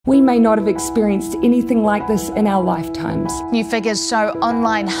We may not have experienced anything like this in our lifetimes. New figures show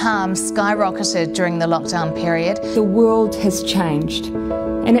online harm skyrocketed during the lockdown period. The world has changed,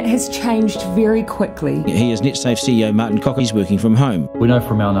 and it has changed very quickly. He is Netsafe CEO Martin Cock. He's working from home. We know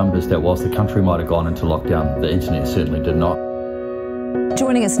from our numbers that whilst the country might have gone into lockdown, the internet certainly did not.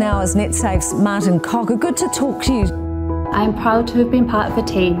 Joining us now is Netsafe's Martin Cock. Good to talk to you. I am proud to have been part of a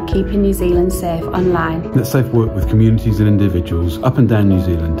team keeping New Zealand safe online. Netsafe worked with communities and individuals up and down New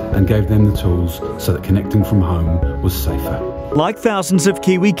Zealand and gave them the tools so that connecting from home was safer. Like thousands of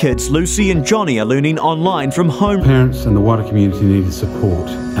Kiwi kids, Lucy and Johnny are learning online from home. Parents and the wider community needed support,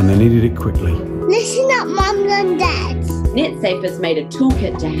 and they needed it quickly. Listen up, mums and dads. Netsafe has made a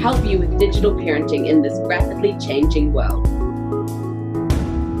toolkit to help you with digital parenting in this rapidly changing world.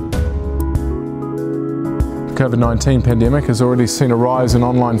 The COVID-19 pandemic has already seen a rise in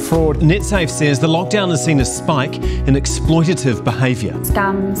online fraud. Netsafe says the lockdown has seen a spike in exploitative behaviour.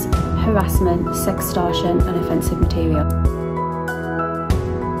 Scams, harassment, sextortion and offensive material.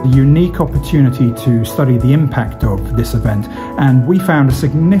 The unique opportunity to study the impact of this event, and we found a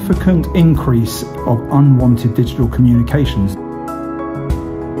significant increase of unwanted digital communications.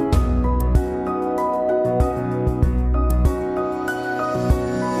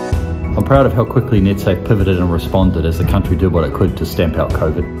 I'm proud of how quickly Netsafe pivoted and responded as the country did what it could to stamp out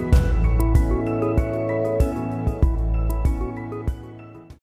COVID.